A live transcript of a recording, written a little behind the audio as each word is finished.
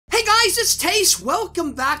guys, it's Taste.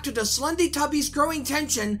 Welcome back to the Slendytubbies Growing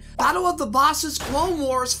Tension Battle of the Bosses Clone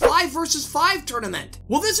Wars 5 vs 5 tournament.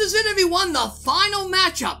 Well, this is it, everyone, the final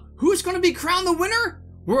matchup. Who's going to be crowned the winner?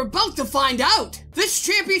 We're about to find out. This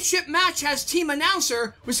championship match has team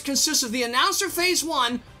announcer, which consists of the announcer phase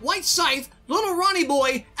 1, White Scythe, Little Ronnie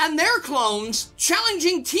Boy, and their clones,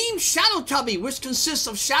 challenging Team Shadowtubby, which consists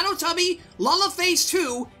of Shadowtubby, Lala phase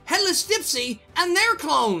 2, Headless Dipsy, and their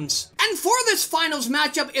clones. And for this finals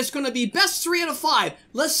matchup, it's going to be best 3 out of 5.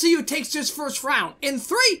 Let's see who takes this first round. In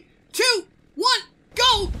 3, 2, 1,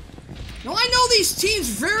 go! Now I know these teams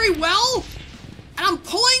very well, and I'm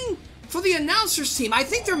pulling for the announcer's team. I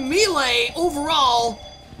think their melee overall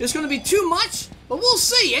is going to be too much, but we'll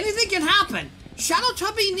see. Anything can happen.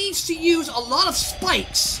 Shadowtubby needs to use a lot of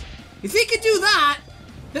spikes. If he can do that,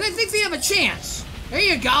 then I think they have a chance. There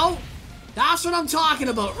you go. That's what I'm talking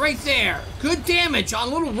about right there. Good damage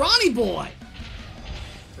on little Ronnie Boy.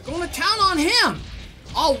 They're going to town on him.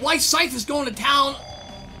 Oh, White Scythe is going to town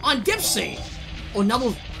on Dipsy.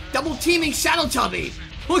 Oh, double teaming Shadowtubby.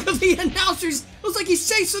 Look at the announcers. Looks like he's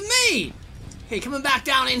chasing me. Hey, coming back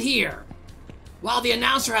down in here. While the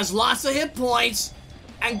announcer has lots of hit points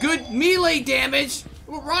and good melee damage,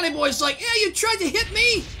 well, Ronnie Boy's like, yeah, you tried to hit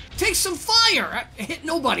me? Take some fire. I hit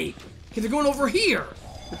nobody. Okay, they're going over here.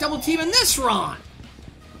 They're double teaming this Ron.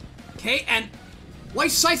 Okay, and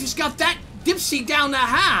White Scythe has got that Dipsy down to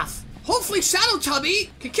half. Hopefully Shadowtubby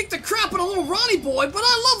can kick the crap out of little Ronnie Boy, but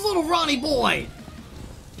I love little Ronnie Boy.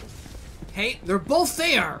 Okay, they're both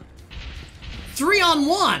there. 3 on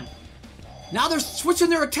 1. Now they're switching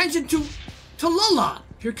their attention to Lala.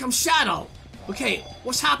 Here comes Shadow. Okay,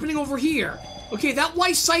 what's happening over here? Okay, that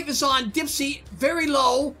White Scythe is on Dipsy very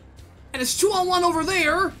low. And it's 2 on 1 over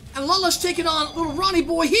there. And Lala's taking on little Ronnie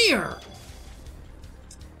Boy here.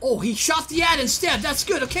 Oh, he shot the ad instead. That's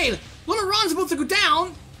good. Okay, little Ron's about to go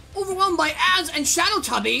down. Overwhelmed by ads and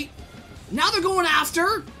Shadowtubby. Now they're going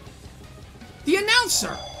after the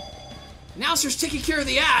announcer. Announcer's taking care of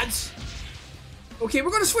the ads. Okay,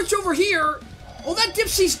 we're going to switch over here. Oh, that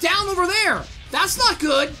Dipsy's down over there. That's not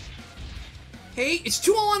good. Okay, it's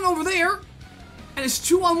 2 on 1 over there. And it's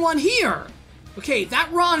 2 on 1 here. Okay,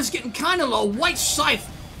 that Ron is getting kind of low. White Scythe.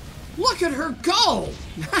 Look at her go.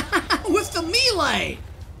 With the melee.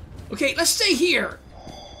 Okay, let's stay here.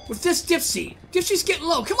 With this Dipsy. Dipsy's getting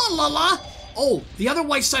low. Come on, Lala. Oh, the other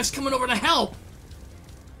White Scythe's coming over to help.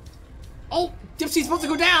 Oh, Dipsy's about to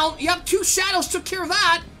go down. Yep, 2 shadows took care of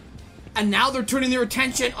that. And now they're turning their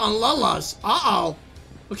attention on Lala's. Uh-oh.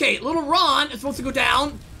 Okay, little Ron is supposed to go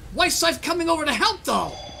down. White Scythe coming over to help,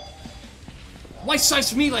 though. White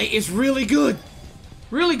Scythe's melee is really good.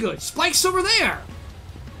 Really good. Spike's over there.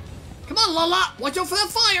 Come on, Lala. Watch out for that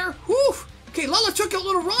fire. Whew. Okay, Lala took out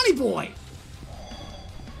little Ronnie Boy.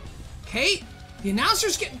 Okay, the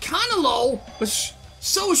announcer's getting kind of low, but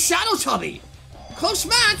so is Shadowtubby. Close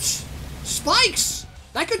match. Spikes.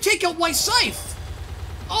 That could take out White Scythe.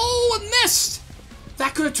 Oh, it missed.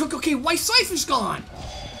 That could have took... Okay, White Scythe is gone.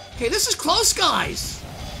 Okay, this is close, guys.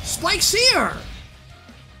 Spike's here.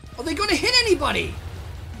 Are they going to hit anybody?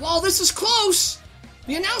 Well, this is close.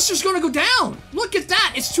 The announcer's going to go down. Look at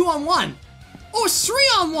that. It's 2 on 1. Oh, it's 3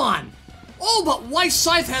 on 1. Oh, but White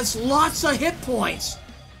Scythe has lots of hit points.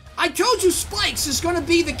 I told you Spikes is going to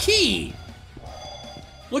be the key.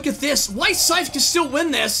 Look at this. White Scythe can still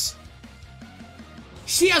win this.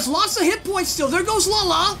 She has lots of hit points still. There goes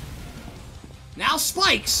Lala. Now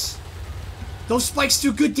Spikes. Those spikes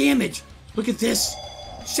do good damage. Look at this.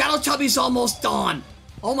 Shadowtubby's almost done.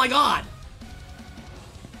 Oh my god.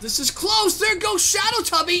 This is close. There goes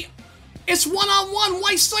Shadowtubby. It's 1 on 1.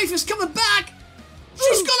 White Scythe is coming back.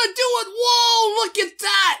 She's gonna do it. Whoa, look at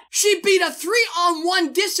that. She beat a 3 on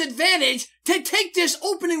 1 disadvantage to take this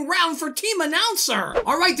opening round for Team Announcer.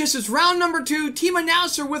 All right, this is round number 2. Team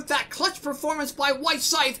Announcer with that clutch performance by White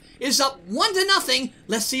Scythe is up 1-0.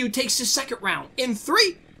 Let's see who takes the second round. In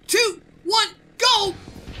 3, 2, 1, go.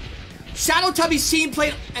 Shadowtubby's team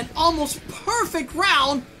played an almost perfect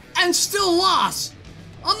round and still lost.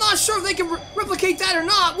 I'm not sure if they can replicate that or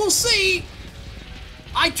not. We'll see.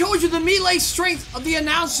 I told you the melee strength of the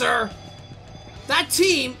announcer. That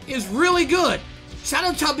team is really good.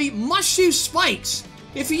 Shadowtubby must use spikes.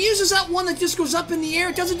 If he uses that one that just goes up in the air,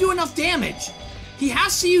 it doesn't do enough damage. He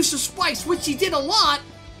has to use the spikes, which he did a lot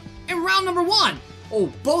in round number 1.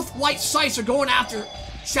 Oh, both White Scythes are going after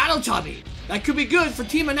Shadowtubby. That could be good for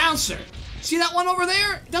Team Announcer. See that one over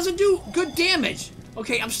there? It doesn't do good damage.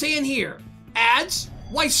 Okay, I'm staying here. Ads.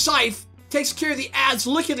 White Scythe takes care of the ads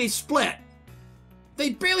lickety-split. They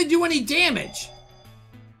barely do any damage.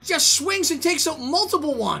 Just swings and takes out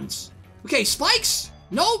multiple ones. Okay, spikes?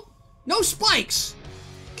 Nope. No spikes.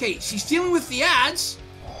 Okay, she's dealing with the ads.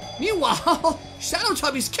 Meanwhile,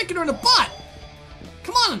 Shadowtubby's kicking her in the butt.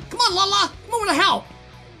 Come on, Lala. Come over to help.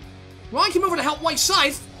 Ron came over to help White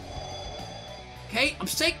Scythe. Okay, I'm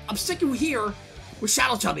sticking here with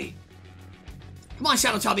Shadowtubby. Come on,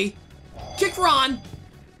 Shadowtubby. Kick Ron.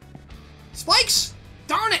 Spikes?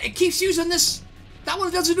 Darn it, it keeps using this. That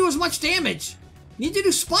one doesn't do as much damage. Need to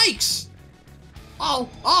do spikes.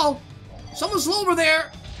 Oh. Someone's low over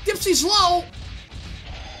there. Dipsy's low.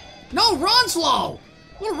 No, Ron's low.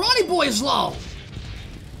 Little Ronnie boy is low.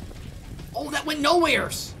 Oh, that went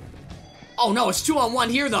nowheres. Oh no, it's 2-on-1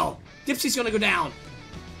 here though. Dipsy's gonna go down.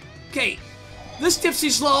 Okay, this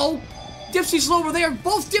Dipsy's low. Dipsy's low over there.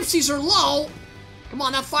 Both Dipsys are low. Come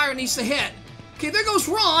on, that fire needs to hit. Okay, there goes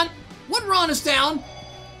Ron. One Ron is down.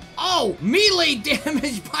 Oh, melee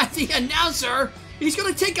damage by the announcer. He's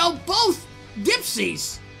gonna take out both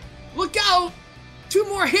Dipsys. Look out. 2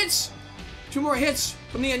 more hits. 2 more hits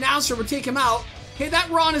from the announcer will take him out. Okay, that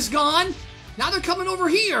Ron is gone. Now they're coming over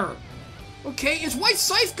here. Okay, is White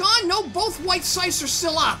Scythe gone? No, both White Scythes are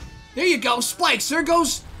still up. There you go, spikes. There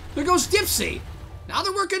goes Dipsy. Now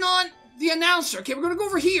they're working on the announcer. Okay, we're gonna go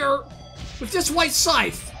over here with this White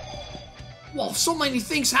Scythe. Whoa, so many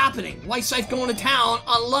things happening. White Scythe going to town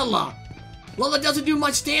on Lala. Lala doesn't do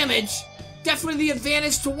much damage. Definitely the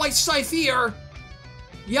advantage to White Scythe here.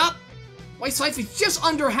 Yup. White Scythe is just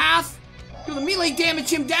under half. Do the melee damage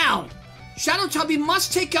him down. Shadowtubby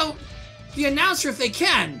must take out the announcer if they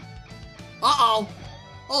can. Uh-oh.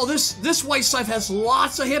 Oh, this White Scythe has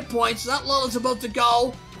lots of hit points. That Lala's about to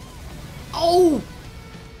go. Oh!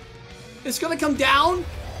 It's gonna come down.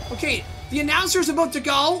 Okay, the announcer's about to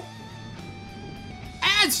go.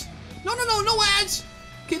 Ads! No ads!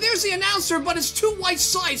 Okay, there's the announcer, but it's 2 White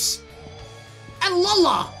Scythes. And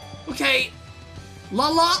Lala. Okay,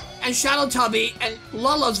 Lala and Shadowtubby, and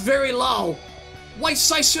Lala's very low. White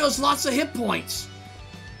Scythe still has lots of hit points.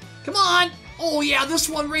 Come on! Oh yeah, this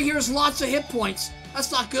one right here has lots of hit points.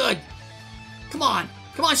 That's not good. Come on,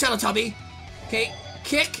 Shadowtubby. Okay,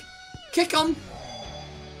 kick him.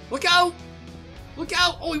 Look out!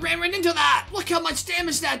 Oh, he ran right into that. Look how much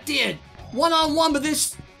damage that did. 1-on-1, but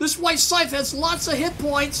this White Scythe has lots of hit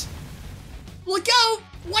points. Look out!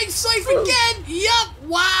 White Scythe again! Yup!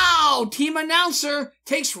 Wow! Team Announcer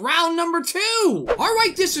takes round number 2.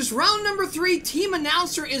 Alright, this is round number 3. Team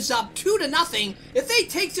Announcer is up 2-0. If they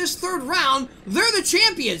take this 3rd round, they're the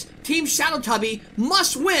champions. Team Shadowtubby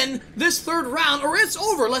must win this 3rd round or it's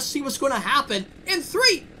over. Let's see what's going to happen. In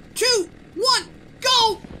 3, 2, 1,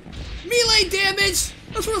 go! Melee damage!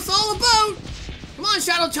 That's what it's all about! Come on,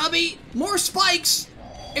 Shadowtubby! More spikes!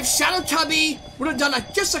 If Shadowtubby would have done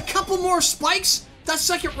just a couple more spikes that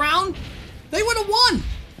 2nd round, they would have won!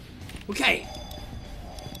 Okay.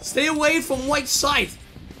 Stay away from White Scythe.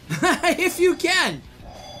 If you can.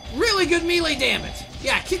 Really good melee damage.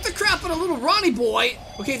 Yeah, kick the crap out of little Ronnie boy.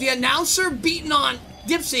 Okay, the announcer beating on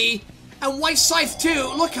Dipsy and White Scythe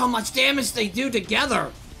too. Look how much damage they do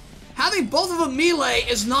together. Having both of them melee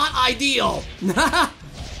is not ideal.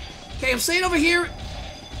 Okay, I'm staying over here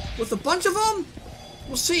with a bunch of them.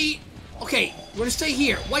 We'll see. Okay, we're gonna stay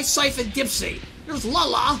here. White Scythe and Dipsy. There's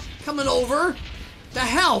Lala coming over to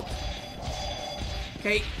help.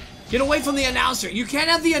 Okay, get away from the announcer. You can't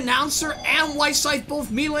have the announcer and White Scythe both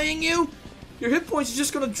meleeing you. Your hit points are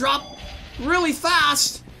just gonna drop really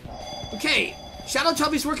fast. Okay,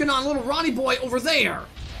 Shadowtubby's working on little Ronnie boy over there.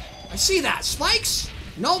 I see that. Spikes?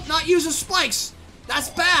 Nope, not using spikes. That's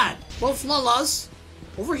bad. Both Lalas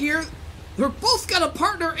over here. They're both got a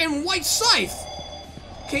partner in White Scythe.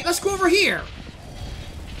 Okay, let's go over here.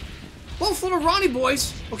 Both little Ronnie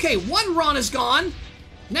boys. Okay, 1 Ron is gone.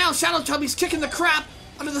 Now Shadowtubby's kicking the crap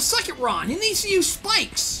out of the 2nd Ron. He needs to use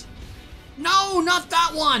spikes. No, not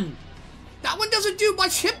that one. That one doesn't do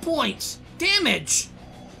much hit points. Damage.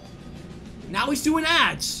 Now he's doing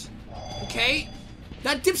ads. Okay.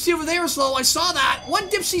 That Dipsy over there is low. I saw that. 1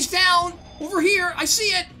 Dipsy's down. Over here. I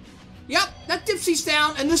see it. Yep, that Dipsy's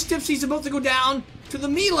down. And this Dipsy's about to go down to the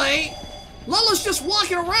melee. Lala's just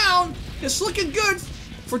walking around. It's looking good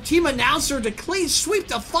for Team Announcer to clean sweep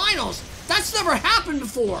the finals. That's never happened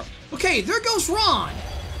before. Okay, there goes Ron.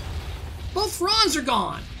 Both Rons are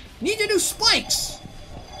gone. Need to do spikes.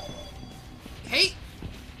 Okay.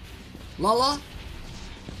 Lala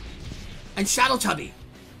and Shadowtubby.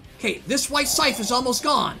 Okay, this White Scythe is almost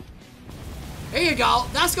gone. There you go.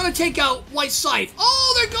 That's going to take out White Scythe.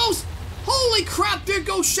 Oh, there goes. Holy crap, there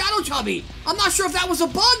goes Shadowtubby. I'm not sure if that was a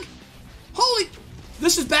bug. Holy.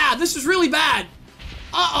 This is bad. This is really bad.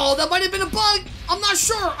 Uh-oh, that might have been a bug. I'm not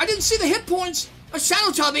sure. I didn't see the hit points of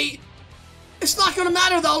Shadowtubby. It's not going to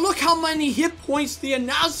matter, though. Look how many hit points the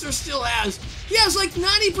announcer still has. He has like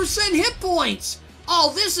 90% hit points.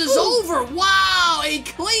 Oh, this is over. Wow, a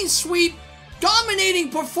clean sweep, dominating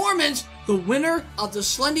performance. The winner of the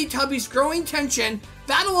Slendytubbies Growing Tension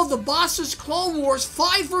Battle of the Bosses Clone Wars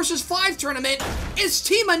 5 vs 5 tournament is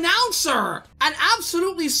Team Announcer. An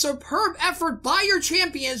absolutely superb effort by your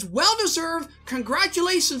champions. Well deserved.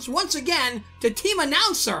 Congratulations once again to Team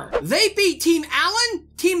Announcer. They beat Team Allen,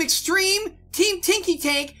 Team Extreme, Team Tinky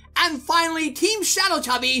Tank, and finally Team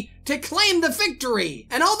Shadowtubby to claim the victory.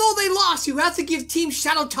 And although they lost, you have to give Team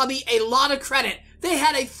Shadowtubby a lot of credit. They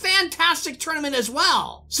had a fantastic tournament as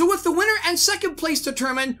well. So with the winner and second place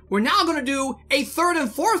determined, we're now going to do a third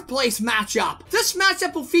and fourth place matchup. This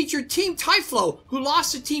matchup will feature Team Typhlo, who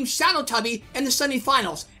lost to Team Shadowtubby in the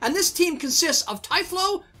semifinals. And this team consists of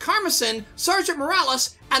Typhlo, Carmison, Sergeant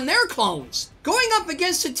Morales, and their clones. Going up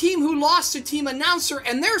against a team who lost to Team Announcer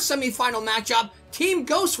in their semifinal matchup, Team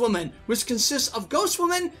Ghostwoman, which consists of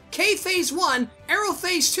Ghostwoman, K Phase 1, Arrow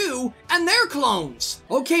Phase 2, and their clones.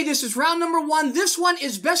 Okay, this is round number 1. This one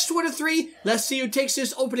is best 2 out of 3. Let's see who takes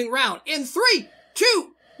this opening round. In 3, 2,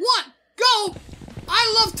 1, go!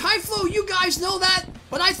 I love Typhlo, you guys know that,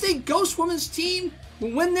 but I think Ghostwoman's team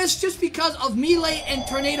will win this just because of Melee and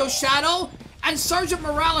Tornado Shadow, and Sergeant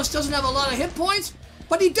Morales doesn't have a lot of hit points,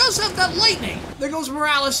 but he does have that lightning. There goes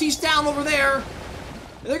Morales, he's down over there.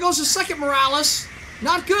 There goes the second Morales.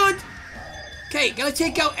 Not good. Okay, gotta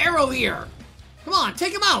take out Arrow here. Come on,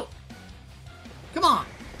 take him out. Come on,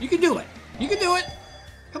 you can do it. You can do it.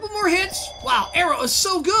 Couple more hits. Wow, Arrow is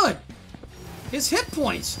so good. His hit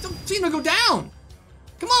points don't seem to go down.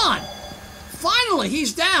 Come on. Finally,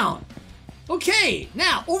 he's down. Okay,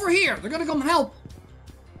 now, over here. They're gonna come help.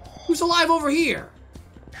 Who's alive over here?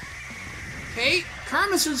 Okay,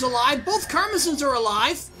 Carmison's alive. Both Carmisons are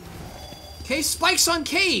alive. Okay, Spikes on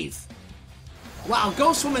Cave. Wow,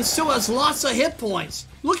 Ghostwoman still has lots of hit points.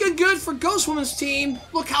 Looking good for Ghostwoman's team.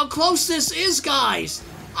 Look how close this is, guys.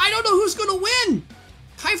 I don't know who's gonna win.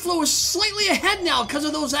 Typhlo is slightly ahead now because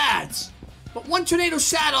of those ads. But one Tornado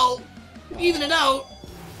Shadow, even it out.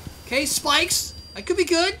 Okay, Spikes. That could be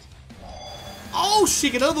good. Oh, she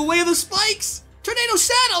got out of the way of the Spikes. Tornado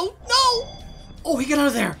Shadow, no. Oh, he got out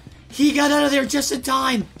of there. He got out of there just in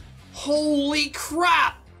time. Holy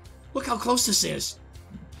crap. Look how close this is.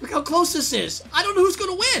 Look how close this is. I don't know who's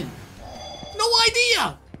going to win. No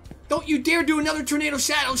idea. Don't you dare do another Tornado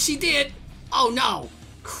Shadow. She did. Oh, no.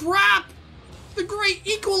 Crap. The great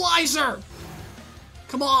equalizer.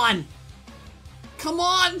 Come on. Come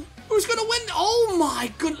on. Who's going to win? Oh,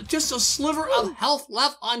 my goodness. Just a sliver of health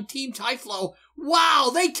left on Team Typhlo.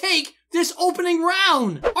 Wow, they take this opening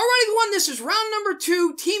round. Alrighty, everyone, this is round number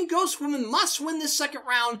 2. Team Ghostwoman must win this second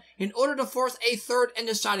round in order to force a third and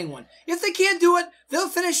deciding one. If they can't do it, they'll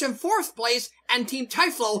finish in 4th place, and Team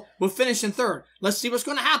Typhlo will finish in 3rd. Let's see what's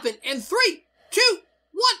going to happen in 3, 2,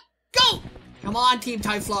 1, go! Come on, Team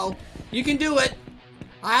Typhlo. You can do it.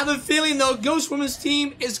 I have a feeling, though, Ghostwoman's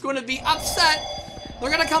team is going to be upset. They're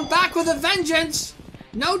going to come back with a vengeance.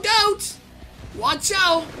 No doubt. Watch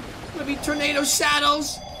out. It's going to be Tornado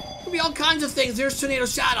Shadows. Could be all kinds of things. There's Tornado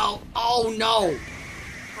Shadow. Oh no.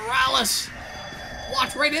 Morales.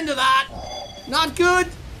 Walked right into that. Not good.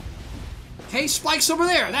 Okay, Spikes over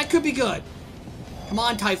there. That could be good. Come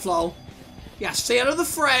on, Typhlo. Yeah, stay out of the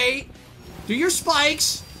fray. Do your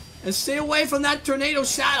spikes. And stay away from that Tornado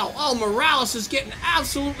Shadow. Oh, Morales is getting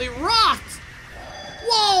absolutely rocked.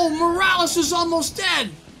 Whoa, Morales is almost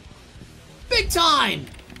dead. Big time.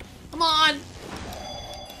 Come on.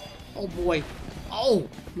 Oh boy. Oh,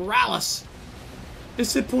 Morales.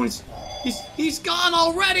 His hit points. He's gone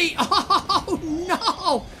already. Oh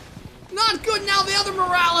no. Not good now, the other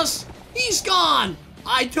Morales. He's gone.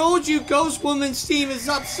 I told you Ghostwoman's team is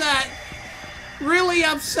upset. Really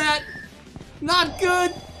upset. Not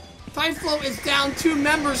good. Typhlo is down 2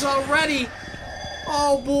 members already.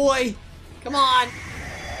 Oh boy. Come on.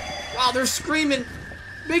 Wow, they're screaming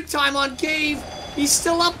big time on Cave. He's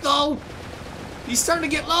still up though. He's starting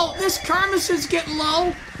to get low. This Carmison's getting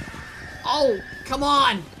low. Oh, come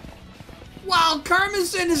on. Wow,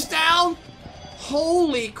 Carmison is down.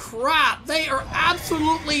 Holy crap. They are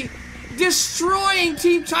absolutely destroying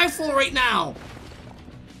Team Typhlo right now.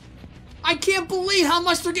 I can't believe how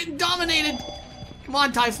much they're getting dominated. Come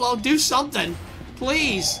on, Typhlo, do something.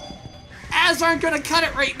 Please. Ads aren't going to cut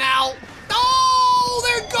it right now. Oh,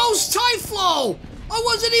 there goes Typhlo. I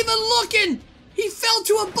wasn't even looking. He fell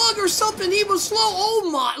to a bug or something. He was slow. Oh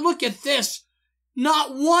my, look at this.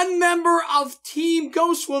 Not one member of Team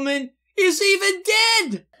Ghostwoman is even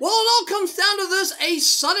dead. Well, it all comes down to this, a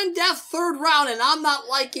sudden death 3rd round, and I'm not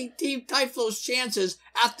liking Team Typhlo's chances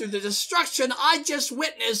after the destruction I just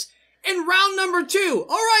witnessed in round number 2.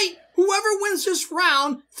 All right, whoever wins this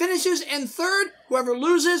round finishes in 3rd. Whoever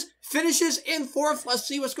loses finishes in 4th. Let's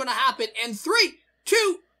see what's going to happen in 3,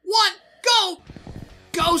 2, 1, go!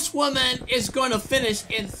 Ghost Woman is going to finish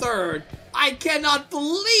in 3rd. I cannot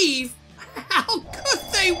believe how good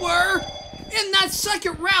they were in that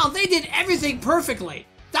 2nd round. They did everything perfectly.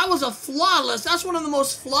 That was that's one of the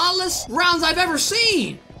most flawless rounds I've ever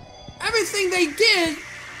seen. Everything they did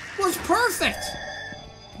was perfect.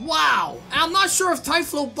 Wow. And I'm not sure if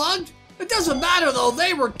Typhlo bugged. It doesn't matter though.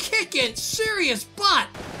 They were kicking serious butt.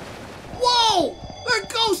 Whoa!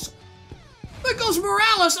 There goes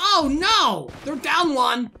Morales. Oh no! They're down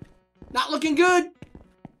 1. Not looking good.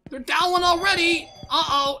 They're down 1 already.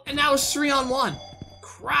 Uh-oh. And now it's 3-on-1.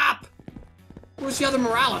 Crap. Where's the other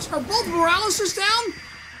Morales? Are both Moraleses down?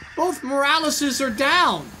 Both Moraleses are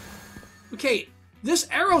down. Okay, this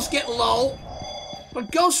arrow's getting low.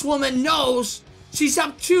 But Ghost Woman knows she's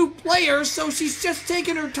up 2 players, so she's just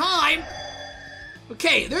taking her time.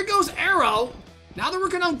 Okay, there goes Arrow. Now they're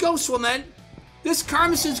working on Ghost Woman. This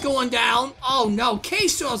Karmason's going down. Oh no, Kay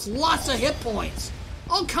still has lots of hit points.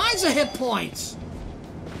 All kinds of hit points.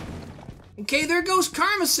 Okay, there goes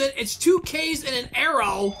Karmason. It's 2 Ks and an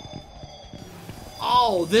Arrow.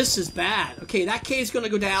 Oh, this is bad. Okay, that K is gonna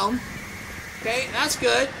go down. Okay, that's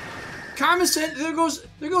good. Karmason, there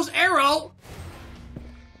goes Arrow.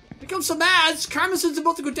 Here comes some ads. Karmason's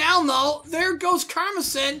about to go down though. There goes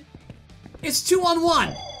Karmason. It's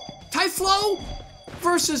 2-on-1. Typhlo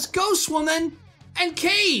versus Ghost Woman and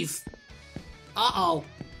Cave. Uh-oh.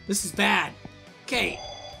 This is bad. Okay,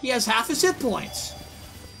 he has half his hit points.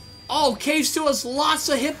 Oh, Cave still has lots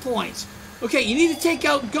of hit points. Okay, you need to take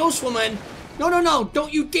out Ghost Woman. No, no, no,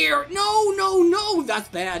 don't you dare. No, no, no. That's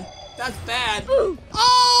bad. That's bad.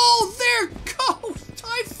 Oh, there goes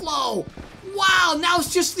Typhlo. Wow, now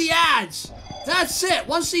it's just the ads. That's it.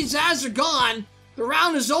 Once these ads are gone, the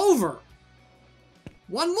round is over.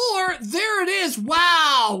 One more. There it is.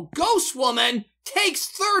 Wow. Ghost Woman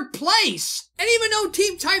takes 3rd place. And even though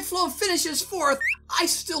Team Typhlo finishes 4th, I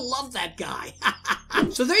still love that guy.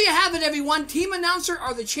 So there you have it, everyone. Team Announcer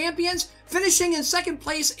are the champions. Finishing in 2nd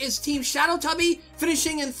place is Team Shadowtubby.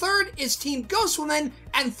 Finishing in 3rd is Team Ghost Woman.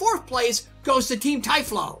 And 4th place goes to Team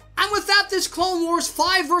Typhlo. And with that, this Clone Wars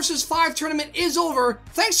 5 vs 5 tournament is over.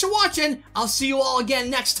 Thanks for watching. I'll see you all again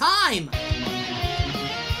next time.